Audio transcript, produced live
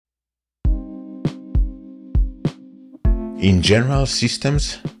In general,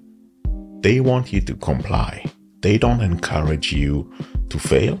 systems, they want you to comply. They don't encourage you to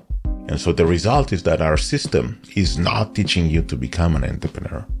fail. And so the result is that our system is not teaching you to become an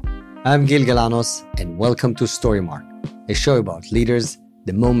entrepreneur. I'm Gil Galanos, and welcome to Storymark, a show about leaders,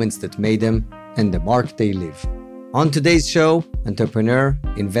 the moments that made them, and the mark they leave. On today's show, entrepreneur,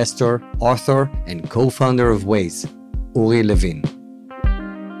 investor, author, and co-founder of Waze, Uri Levine.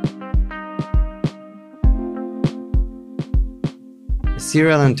 A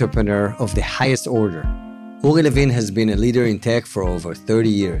serial entrepreneur of the highest order, Uri Levine has been a leader in tech for over 30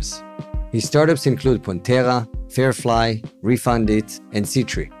 years. His startups include Pontera, Fairfly, Refundit, and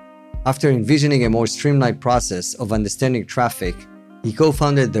Citri. After envisioning a more streamlined process of understanding traffic, he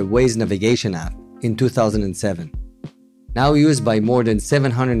co-founded the Waze navigation app in 2007. Now used by more than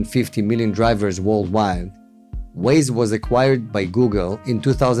 750 million drivers worldwide, Waze was acquired by Google in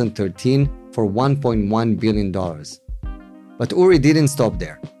 2013 for $1.1 billion. But Uri didn't stop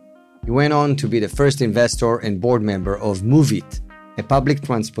there. He went on to be the first investor and board member of MoveIt, a public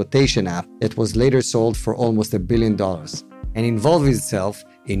transportation app that was later sold for almost $1 billion, and involved himself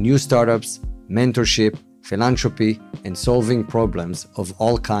in new startups, mentorship, philanthropy, and solving problems of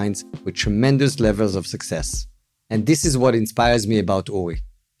all kinds with tremendous levels of success. And this is what inspires me about Uri: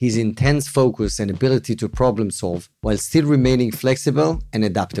 his intense focus and ability to problem solve while still remaining flexible and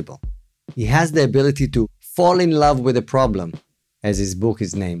adaptable. He has the ability to fall in love with a problem, as his book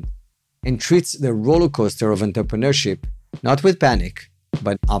is named, and treats the roller coaster of entrepreneurship not with panic,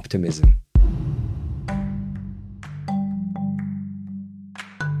 but optimism.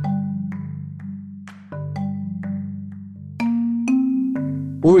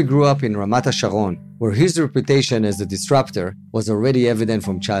 Uri grew up in Ramat HaSharon, where his reputation as a disruptor was already evident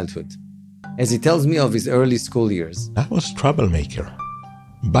from childhood. As he tells me of his early school years, I was troublemaker.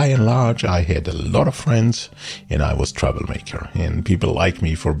 By and large, I had a lot of friends, and I was troublemaker. And people liked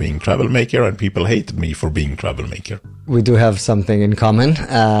me for being troublemaker, and people hated me for being troublemaker. We do have something in common.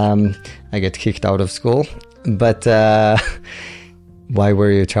 I get kicked out of school. But why were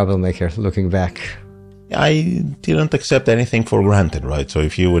you a troublemaker, looking back? I didn't accept anything for granted, right? So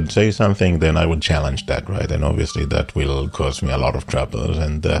if you would say something, then I would challenge that, right? And obviously that will cause me a lot of troubles.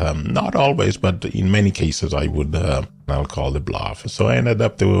 And not always, but in many cases I would, I'll call the bluff. So I ended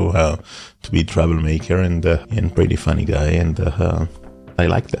up to be troublemaker and pretty funny guy. And I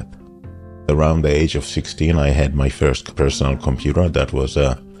like that. Around the age of 16, I had my first personal computer. That was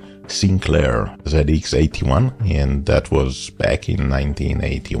a Sinclair ZX81. And that was back in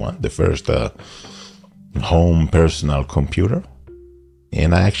 1981, the first home personal computer,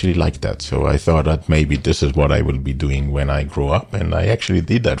 and I actually liked that. So I thought that maybe this is what I will be doing when I grow up, and I actually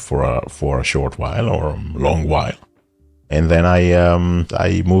did that for a short while or a long while, and then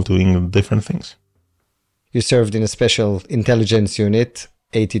I moved doing different things. You served in a special intelligence unit,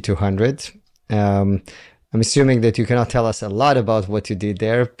 8200. I'm assuming that you cannot tell us a lot about what you did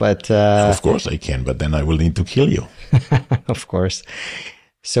there, but of course I can, but then I will need to kill you. Of course.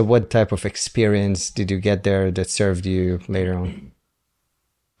 So what type of experience did you get there that served you later on?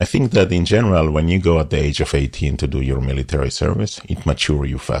 I think that in general, when you go at the age of 18 to do your military service, it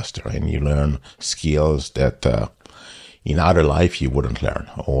matures you faster and you learn skills that in other life you wouldn't learn,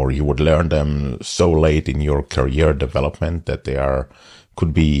 or you would learn them so late in your career development that they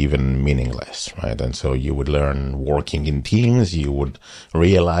could be even meaningless, right? And so you would learn working in teams, you would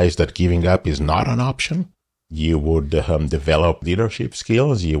realize that giving up is not an option. You would develop leadership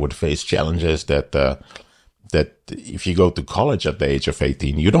skills. You would face challenges that if you go to college at the age of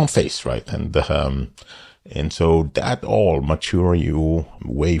 18, you don't face, right? And so that all mature you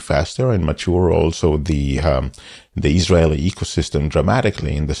way faster and mature also the Israeli ecosystem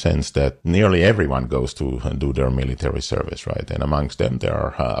dramatically, in the sense that nearly everyone goes to do their military service, right? And amongst them, there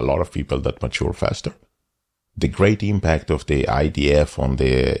are a lot of people that mature faster. The great impact of the IDF on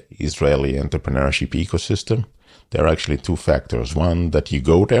the Israeli entrepreneurship ecosystem, there are actually two factors. One, that you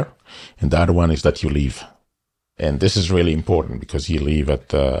go there, and the other one is that you leave. And this is really important because you leave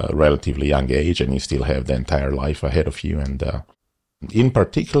at a relatively young age and you still have the entire life ahead of you. And in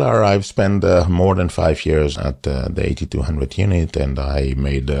particular, I've spent more than 5 years at the 8200 unit, and I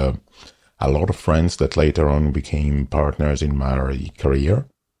made a lot of friends that later on became partners in my career.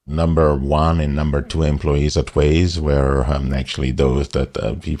 Number one and number two employees at Waze were actually those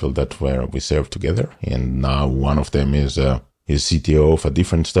people that we served together, and now one of them is CTO of a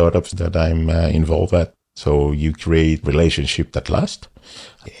different startups that I'm involved at. So you create relationship that last,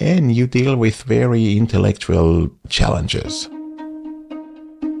 and you deal with very intellectual challenges.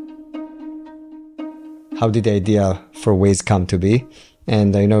 How did the idea for Waze come to be?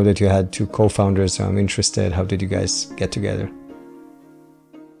 And I know that you had two co-founders, so I'm interested, how did you guys get together?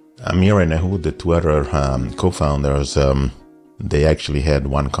 Amir and Ehud, the two other co-founders, they actually had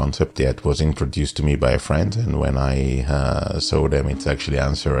one concept that was introduced to me by a friend. And when I saw them, it's actually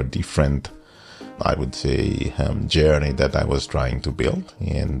answered a different, I would say, journey that I was trying to build.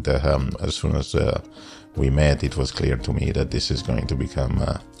 And as soon as we met, it was clear to me that this is going to become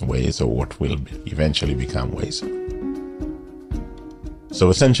Waze, or what will eventually become Waze. So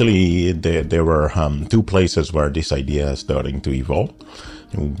essentially, there were two places where this idea is starting to evolve.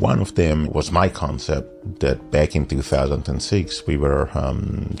 One of them was my concept that back in 2006, we were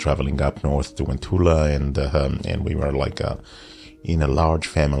traveling up north to Wentula, and we were like in a large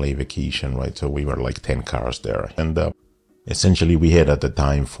family vacation, right? So we were like 10 cars there. And essentially, we had at the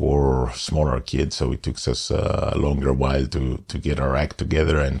time 4 smaller kids, so it took us a longer while to get our act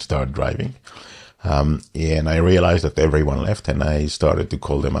together and start driving. And I realized that everyone left, and I started to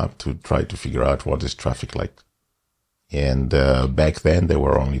call them up to try to figure out what is traffic like. And back then, there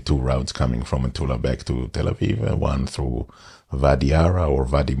were only 2 routes coming from Metula back to Tel Aviv, one through Wadi Ara or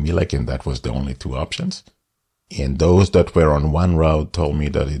Wadi Milek, and that was the only 2 options. And those that were on one route told me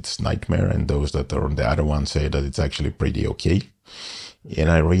that it's nightmare, and those that are on the other one say that it's actually pretty okay. And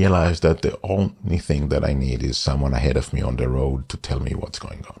I realized that the only thing that I need is someone ahead of me on the road to tell me what's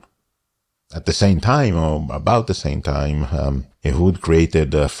going on. At the same time, or about the same time, Ehud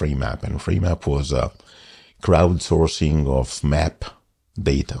created a free map, and free map was crowdsourcing of map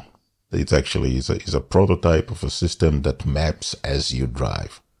data. It actually is a prototype of a system that maps as you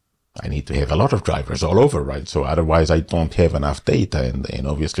drive. I need to have a lot of drivers all over, right? So otherwise I don't have enough data. And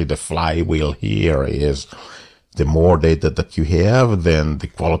obviously the flywheel here is the more data that you have, then the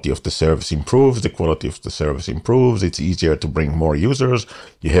quality of the service improves. The quality of the service improves. It's easier to bring more users.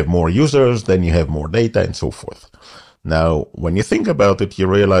 You have more users, then you have more data, and so forth. Now, when you think about it, you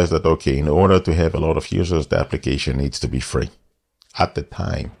realize that, okay, in order to have a lot of users, the application needs to be free. At the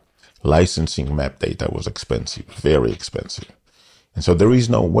time, licensing map data was expensive, very expensive. And so there is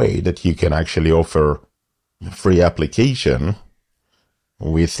no way that you can actually offer a free application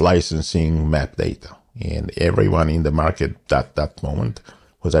with licensing map data. And everyone in the market at that moment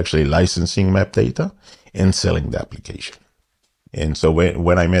was actually licensing map data and selling the application. And so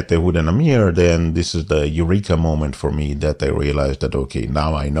when I met Ehud and Amir, then this is the eureka moment for me that I realized that, okay,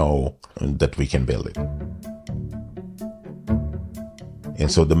 now I know that we can build it.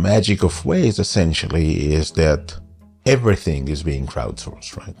 And so the magic of Waze essentially is that everything is being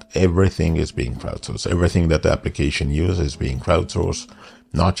crowdsourced, right? Everything is being crowdsourced. Everything that the application uses is being crowdsourced,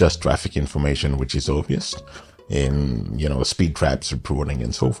 not just traffic information, which is obvious, in, speed traps, reporting,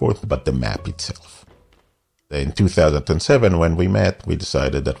 and so forth, but the map itself. In 2007, when we met, we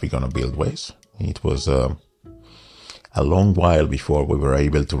decided that we're going to build Waze. It was a long while before we were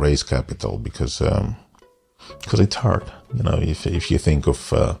able to raise capital because it's hard. If you think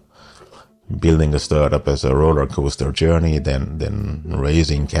of building a startup as a roller coaster journey, then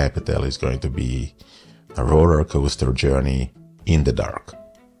raising capital is going to be a roller coaster journey in the dark.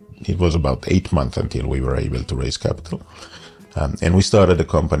 It was about 8 months until we were able to raise capital. And we started the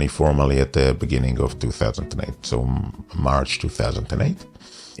company formally at the beginning of 2008, so March 2008.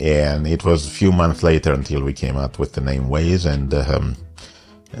 And it was a few months later until we came out with the name Waze. And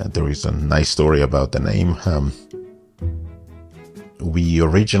there is a nice story about the name. We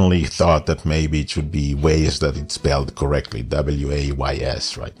originally thought that maybe it should be Waze, that it's spelled correctly,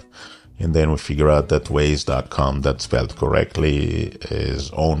 W-A-Y-S, right? And then we figure out that Waze.com, that's spelled correctly, is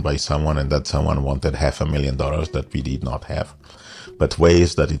owned by someone, and that someone wanted $500,000 that we did not have. But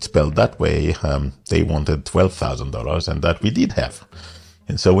Waze, that it's spelled that way, they wanted $12,000, and that we did have.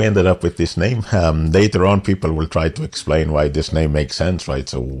 And so we ended up with this name. Later on, people will try to explain why this name makes sense, right?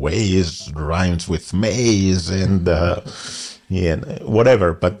 So Waze rhymes with maze and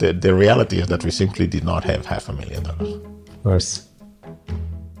whatever. But the reality is that we simply did not have $500,000. Of course.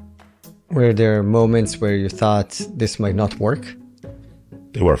 Were there moments where you thought this might not work?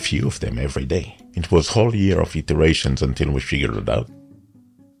 There were a few of them every day. It was a whole year of iterations until we figured it out.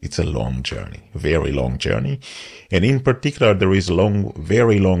 It's a long journey, a very long journey. And in particular, there is a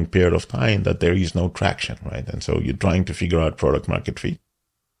very long period of time that there is no traction, right? And so you're trying to figure out product market fit.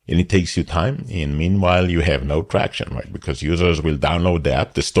 And it takes you time. And meanwhile, you have no traction, right? Because users will download the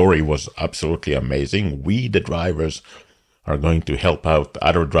app. The story was absolutely amazing. We, the drivers, are going to help out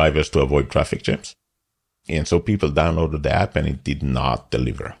other drivers to avoid traffic jams. And so people downloaded the app and it did not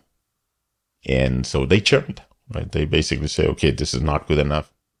deliver. And so they churned, right? They basically say, okay, this is not good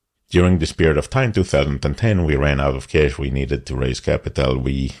enough. During this period of time, 2010, we ran out of cash. We needed to raise capital.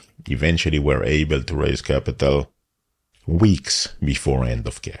 We eventually were able to raise capital weeks before end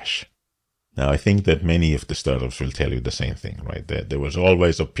of cash. Now, I think that many of the startups will tell you the same thing, right? That there was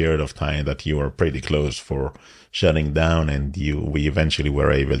always a period of time that you were pretty close for shutting down, and we eventually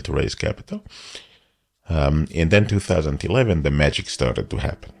were able to raise capital. And then 2011, the magic started to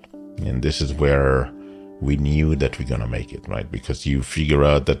happen. And this is where we knew that we're going to make it, right? Because you figure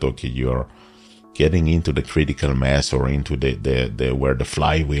out that, okay, you're getting into the critical mass or into the where the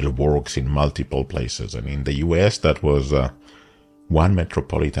flywheel works in multiple places. And in the US, that was one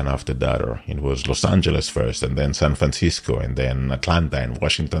metropolitan after the other. It was Los Angeles first, and then San Francisco, and then Atlanta, and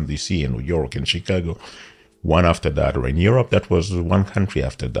Washington, D.C., and New York, and Chicago, one after the other. In Europe, that was one country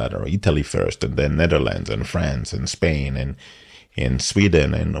after the other. Italy first, and then Netherlands, and France, and Spain, and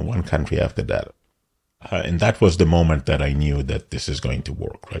Sweden, and one country after that. And that was the moment that I knew that this is going to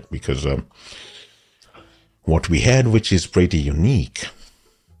work, right? Because what we had, which is pretty unique,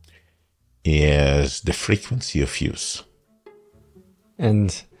 is the frequency of use.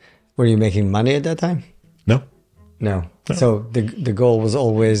 And were you making money at that time? No. So the goal was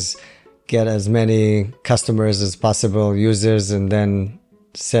always get as many customers as possible, users, and then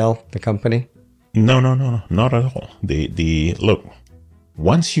sell the company? No, not at all. Look,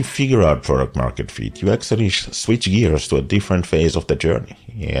 once you figure out product market fit, you actually switch gears to a different phase of the journey.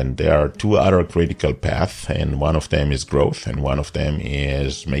 And there are two other critical paths, and one of them is growth, and one of them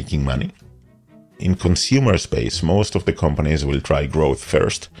is making money. In consumer space, most of the companies will try growth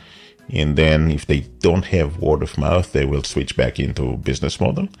first. And then if they don't have word of mouth, they will switch back into business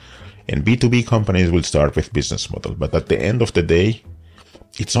model. And B2B companies will start with business model. But at the end of the day,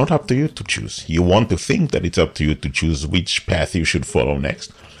 it's not up to you to choose. You want to think that it's up to you to choose which path you should follow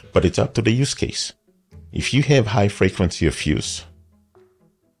next, but it's up to the use case. If you have high frequency of use,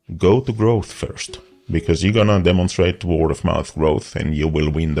 go to growth first, because you're going to demonstrate word of mouth growth and you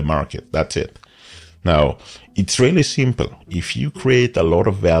will win the market. That's it. Now, it's really simple. If you create a lot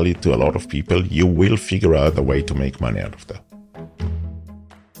of value to a lot of people, you will figure out a way to make money out of that.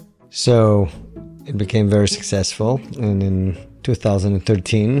 So it became very successful. And in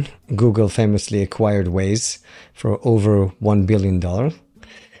 2013, Google famously acquired Waze for over $1 billion.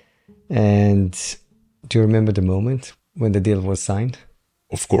 And do you remember the moment when the deal was signed?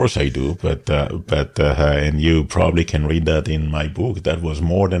 Of course I do, but and you probably can read that in my book. That was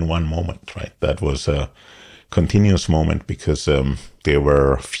more than one moment, right? That was a continuous moment because there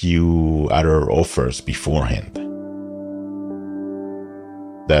were a few other offers beforehand.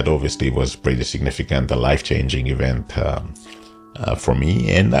 That obviously was pretty significant, a life-changing event for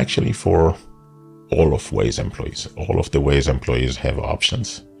me and actually for all of Waze employees. All of the Waze employees have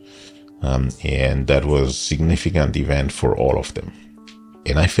options, and that was a significant event for all of them.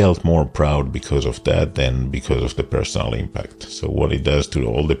 And I felt more proud because of that than because of the personal impact. So what it does to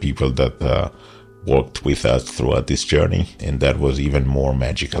all the people that worked with us throughout this journey, and that was even more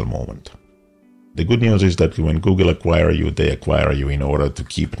magical moment. The good news is that when Google acquire you, they acquire you in order to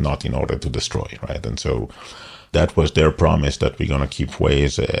keep, not in order to destroy, right? And so that was their promise that we're going to keep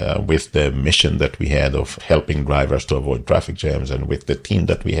Waze with the mission that we had of helping drivers to avoid traffic jams and with the team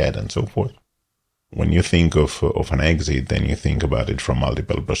that we had and so forth. When you think of an exit, then you think about it from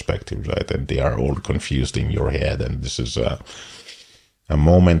multiple perspectives, right? And they are all confused in your head. And this is a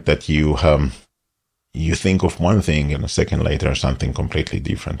moment that you think of one thing and a second later something completely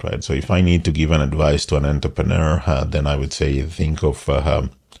different, right? So if I need to give an advice to an entrepreneur, then I would say think of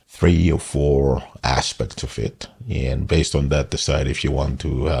 3 or 4 aspects of it. And based on that, decide if you want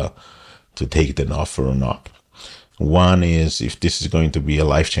to take the offer or not. One is if this is going to be a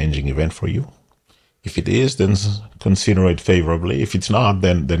life-changing event for you. If it is, then consider it favorably. If it's not,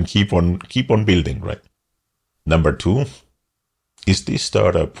 then keep on building, right? Number 2, is this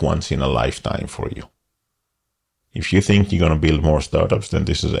startup once in a lifetime for you? If you think you're going to build more startups, then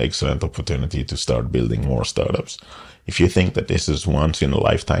this is an excellent opportunity to start building more startups. If you think that this is once in a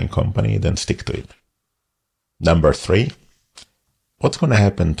lifetime company, then stick to it. Number 3, what's going to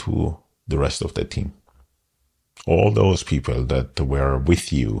happen to the rest of the team? All those people that were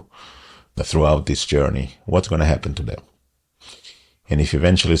with you throughout this journey, what's going to happen to them? And if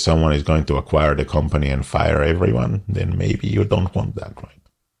eventually someone is going to acquire the company and fire everyone, then maybe you don't want that, right?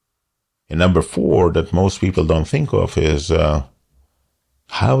 And number 4 that most people don't think of is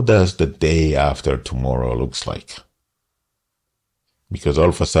how does the day after tomorrow looks like? Because all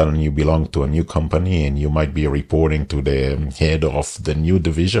of a sudden you belong to a new company and you might be reporting to the head of the new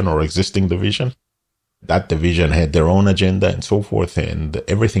division or existing division. That division had their own agenda and so forth, and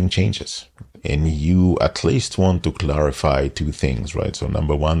everything changes. And you at least want to clarify 2 things, right? So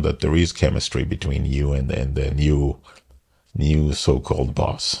number 1, that there is chemistry between you and the new so-called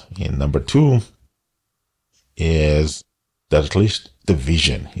boss. And number 2 is that at least the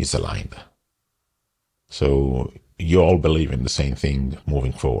vision is aligned. So you all believe in the same thing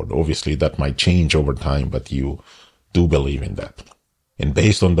moving forward. Obviously, that might change over time, but you do believe in that. And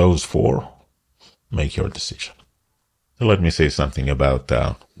based on those four, make your decision. So let me say something about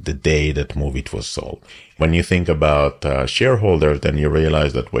the day that Moveit was sold. When you think about shareholders, then you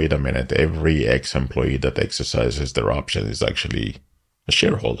realize that, wait a minute, every ex-employee that exercises their option is actually a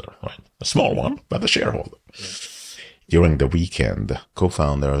shareholder, right? A small one, but a shareholder. During the weekend,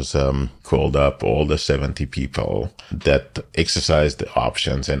 co-founders called up all the 70 people that exercised the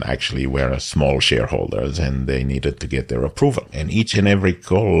options and actually were small shareholders, and they needed to get their approval. And each and every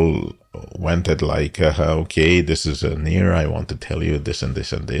call went at like, okay, this is Nir, I want to tell you this and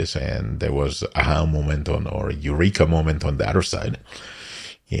this and this. And there was aha moment or eureka moment on the other side.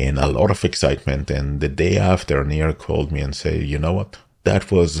 And a lot of excitement. And the day after, Nir called me and said, you know what? That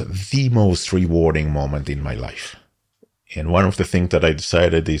was the most rewarding moment in my life. And one of the things that I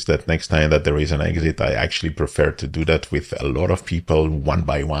decided is that next time that there is an exit, I actually prefer to do that with a lot of people one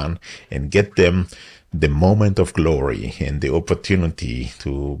by one and get them the moment of glory and the opportunity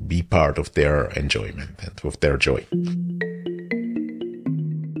to be part of their enjoyment and of their joy.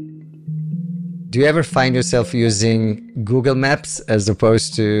 Do you ever find yourself using Google Maps as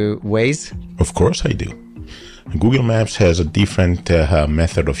opposed to Waze? Of course I do. Google Maps has a different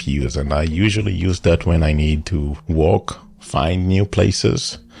method of use, and I usually use that when I need to walk, find new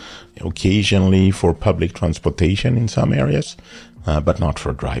places, occasionally for public transportation in some areas, but not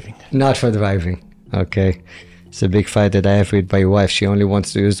for driving. Not for driving. Okay. It's a big fight that I have with my wife. She only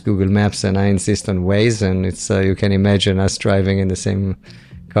wants to use Google Maps, and I insist on Waze, and it's you can imagine us driving in the same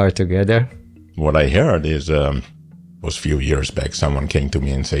car together. What I heard is was a few years back, someone came to me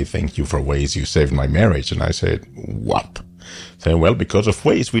and said, thank you for Waze, you saved my marriage. And I said, what? Said, well, because of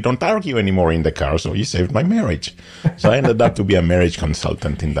Waze, we don't argue anymore in the car, so you saved my marriage. So I ended up to be a marriage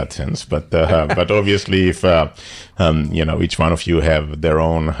consultant in that sense. But obviously, if each one of you have their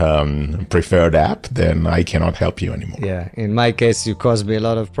own preferred app, then I cannot help you anymore. Yeah, in my case, you caused me a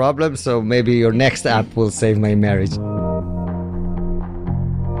lot of problems, so maybe your next app will save my marriage.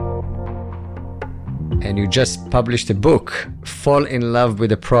 And you just published a book, Fall in Love with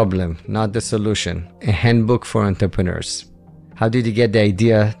the Problem, Not the Solution, a handbook for entrepreneurs. How did you get the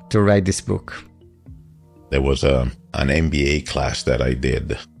idea to write this book? There was an MBA class that I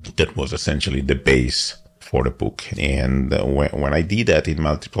did that was essentially the base for the book. And when I did that in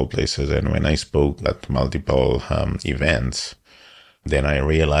multiple places and when I spoke at multiple events, then I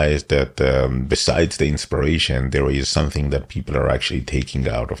realized that besides the inspiration, there is something that people are actually taking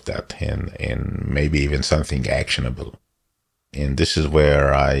out of that and maybe even something actionable. And this is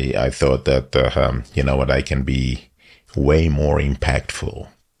where I thought that, I can be way more impactful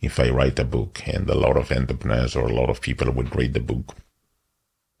if I write a book, and a lot of entrepreneurs or a lot of people would read the book.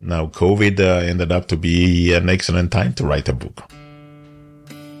 Now, COVID ended up to be an excellent time to write a book.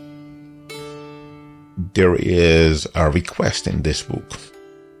 There is a request in this book,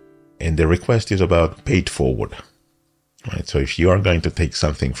 and the request is about pay it forward. Right? So if you are going to take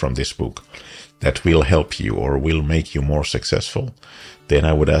something from this book that will help you or will make you more successful, then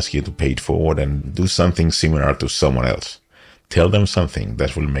I would ask you to pay it forward and do something similar to someone else. Tell them something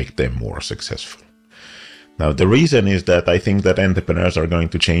that will make them more successful. Now, the reason is that I think that entrepreneurs are going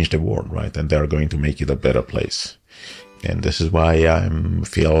to change the world, right? And they're going to make it a better place. And this is why I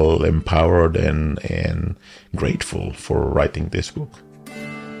feel empowered and grateful for writing this book.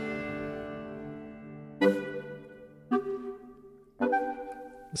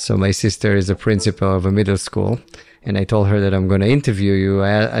 So my sister is a principal of a middle school, and I told her that I'm going to interview you.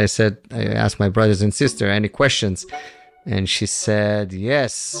 I asked my brothers and sister, any questions? And she said,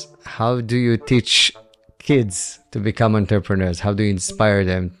 yes. How do you teach kids to become entrepreneurs? How do you inspire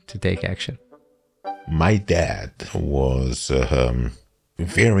them to take action? My dad was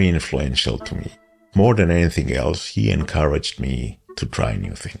very influential to me. More than anything else, he encouraged me to try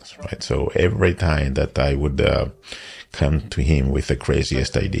new things, right? So every time that I would come to him with the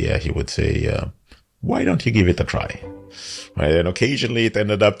craziest idea, he would say, why don't you give it a try? Right? And occasionally it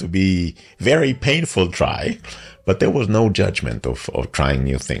ended up to be very painful try, but there was no judgment of trying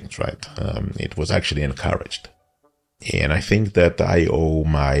new things, right? It was actually encouraged. And I think that I owe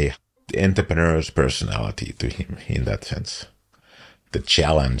my entrepreneur's personality to him in that sense. The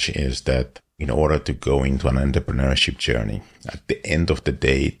challenge is that in order to go into an entrepreneurship journey, at the end of the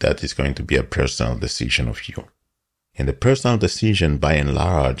day, that is going to be a personal decision of you. And the personal decision, by and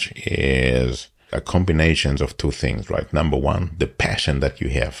large, is a combination of two things, right? Number one, the passion that you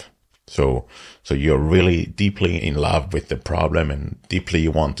have. So you're really deeply in love with the problem and deeply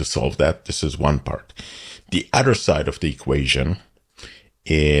want to solve that. This is one part. The other side of the equation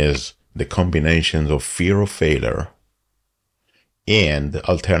is the combinations of fear of failure and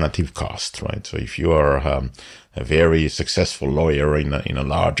alternative cost, right? So if you are a very successful lawyer in a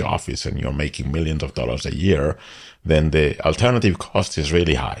large office and you're making millions of dollars a year, then the alternative cost is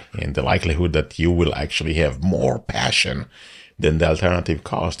really high. And the likelihood that you will actually have more passion than the alternative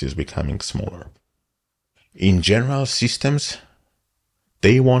cost is becoming smaller. In general, systems,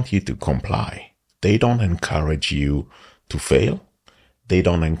 they want you to comply. They don't encourage you to fail. They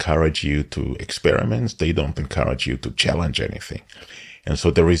don't encourage you to experiment. They don't encourage you to challenge anything. And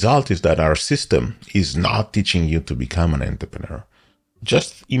so the result is that our system is not teaching you to become an entrepreneur.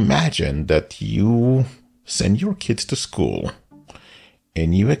 Just imagine that you send your kids to school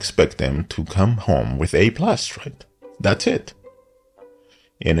and you expect them to come home with A+, right? That's it.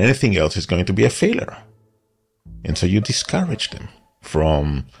 And anything else is going to be a failure. And so you discourage them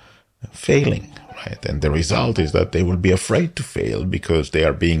from failing, right? And the result is that they will be afraid to fail because they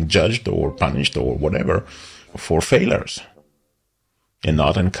are being judged or punished or whatever for failures, and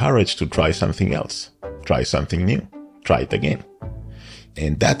not encouraged to try something else, try something new, try it again.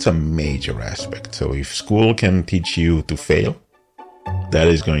 And that's a major aspect. So if school can teach you to fail, that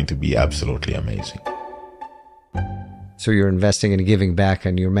is going to be absolutely amazing. So you're investing and giving back,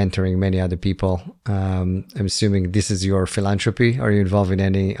 and you're mentoring many other people. I'm assuming this is your philanthropy. Are you involved in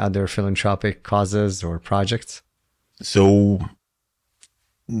any other philanthropic causes or projects? So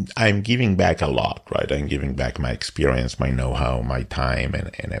I'm giving back a lot, right? I'm giving back my experience, my know-how, my time,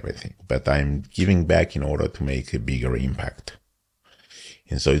 and everything. But I'm giving back in order to make a bigger impact.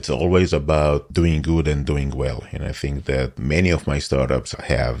 And so it's always about doing good and doing well. And I think that many of my startups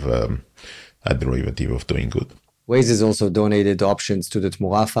have a derivative of doing good. Waze has also donated options to the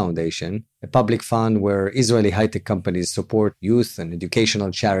Tmura Foundation, a public fund where Israeli high-tech companies support youth and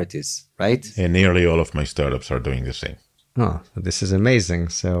educational charities, right? And nearly all of my startups are doing the same. Oh, this is amazing.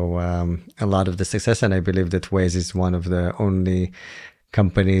 So a lot of the success, and I believe that Waze is one of the only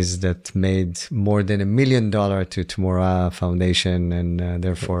companies that made more than $1 million to Tmura Foundation, and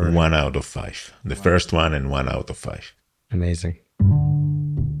therefore... 1 out of 5. The first one and 1 out of 5. Amazing.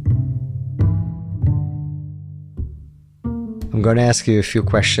 I'm going to ask you a few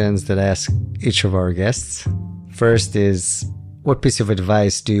questions that I ask each of our guests. First is, what piece of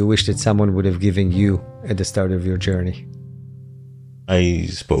advice do you wish that someone would have given you at the start of your journey? I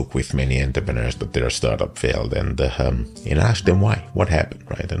spoke with many entrepreneurs that their startup failed and asked them why, what happened,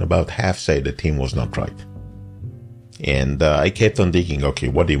 right? And about half say the team was not right. And I kept on thinking, okay,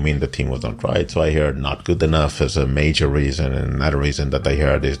 what do you mean the team was not right? So I heard not good enough as a major reason. And another reason that I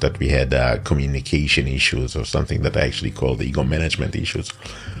heard is that we had communication issues, or something that I actually called ego management issues.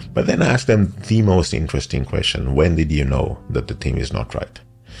 But then I asked them the most interesting question: when did you know that the team is not right?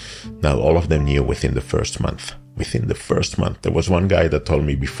 Now, all of them knew within the first month. Within the first month. There was one guy that told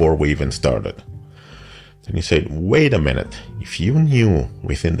me before we even started. Then he said, wait a minute, if you knew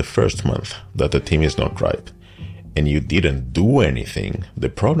within the first month that the team is not right, and you didn't do anything, the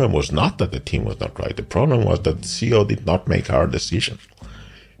problem was not that the team was not right. The problem was that the CEO did not make hard decisions.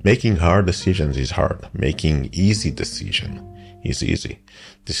 Making hard decisions is hard. Making easy decision is easy.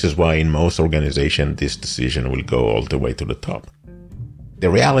 This is why in most organizations, this decision will go all the way to the top. The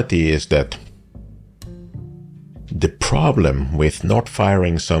reality is that the problem with not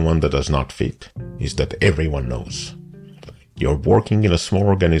firing someone that does not fit is that everyone knows. You're working in a small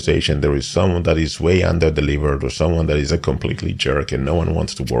organization, there is someone that is way under-delivered, or someone that is a completely jerk, and no one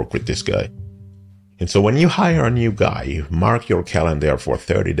wants to work with this guy. And so when you hire a new guy, you mark your calendar for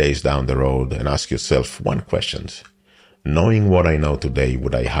 30 days down the road and ask yourself one question: knowing what I know today,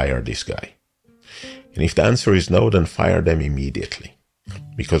 would I hire this guy? And if the answer is no, then fire them immediately.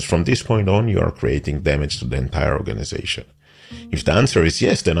 Because from this point on, you are creating damage to the entire organization. If the answer is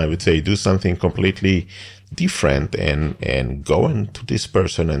yes, then I would say do something completely different and go into this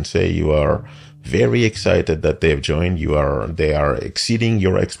person and say you are very excited that they have joined. They are exceeding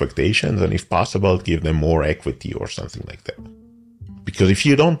your expectations, and if possible, give them more equity or something like that. Because if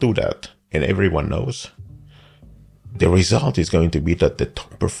you don't do that, and everyone knows, the result is going to be that the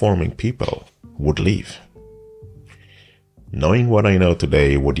top performing people would leave. Knowing what I know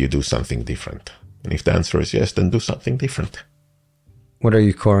today, would you do something different? And if the answer is yes, then do something different. What are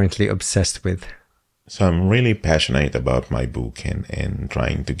you currently obsessed with? So I'm really passionate about my book and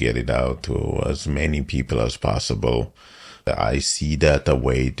trying to get it out to as many people as possible. I see that a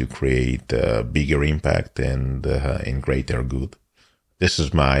way to create a bigger impact and greater good. This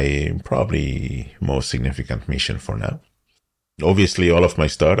is my probably most significant mission for now. Obviously, all of my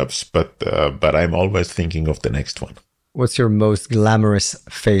startups, but I'm always thinking of the next one. What's your most glamorous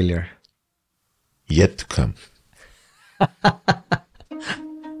failure? yet to come.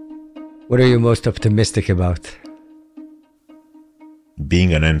 What are you most optimistic about?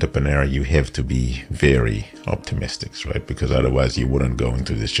 Being an entrepreneur, you have to be very optimistic, right? Because otherwise you wouldn't go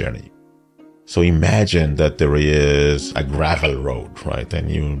into this journey. So imagine that there is a gravel road, right?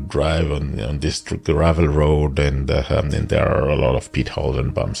 And you drive on this gravel road and there are a lot of pit holes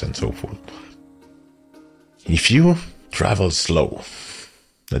and bumps and so forth. If you travel slow,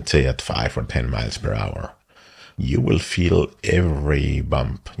 let's say at 5 or 10 miles per hour, you will feel every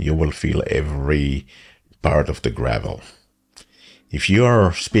bump. You will feel every part of the gravel. If you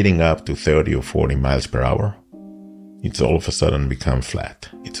are speeding up to 30 or 40 miles per hour, it's all of a sudden become flat.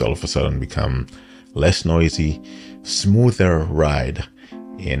 It's all of a sudden become less noisy, smoother ride,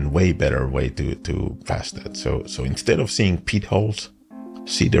 and way better way to pass that. So instead of seeing pit holes,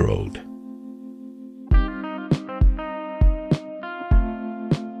 see the road.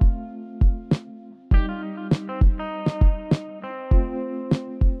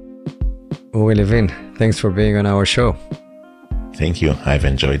 Uri Levine, thanks for being on our show. Thank you. I've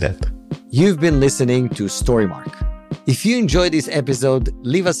enjoyed that. You've been listening to Storymark. If you enjoyed this episode,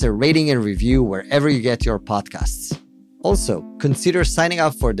 leave us a rating and review wherever you get your podcasts. Also, consider signing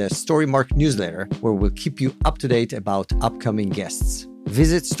up for the Storymark newsletter, where we'll keep you up to date about upcoming guests.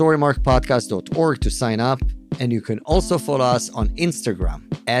 Visit storymarkpodcast.org to sign up, and you can also follow us on Instagram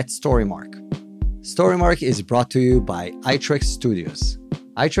 @Storymark. Storymark is brought to you by iTrek Studios.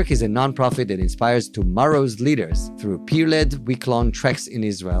 iTrek is a nonprofit that inspires tomorrow's leaders through peer-led week-long treks in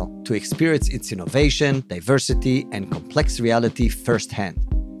Israel to experience its innovation, diversity, and complex reality firsthand.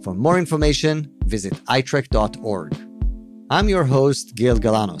 For more information, visit itrek.org. I'm your host, Gil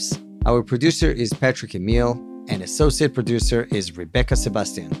Galanos. Our producer is Patrick Emil, and associate producer is Rebecca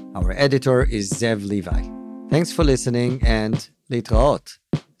Sebastian. Our editor is Zev Levi. Thanks for listening, and להתראות.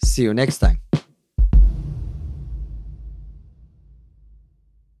 See you next time.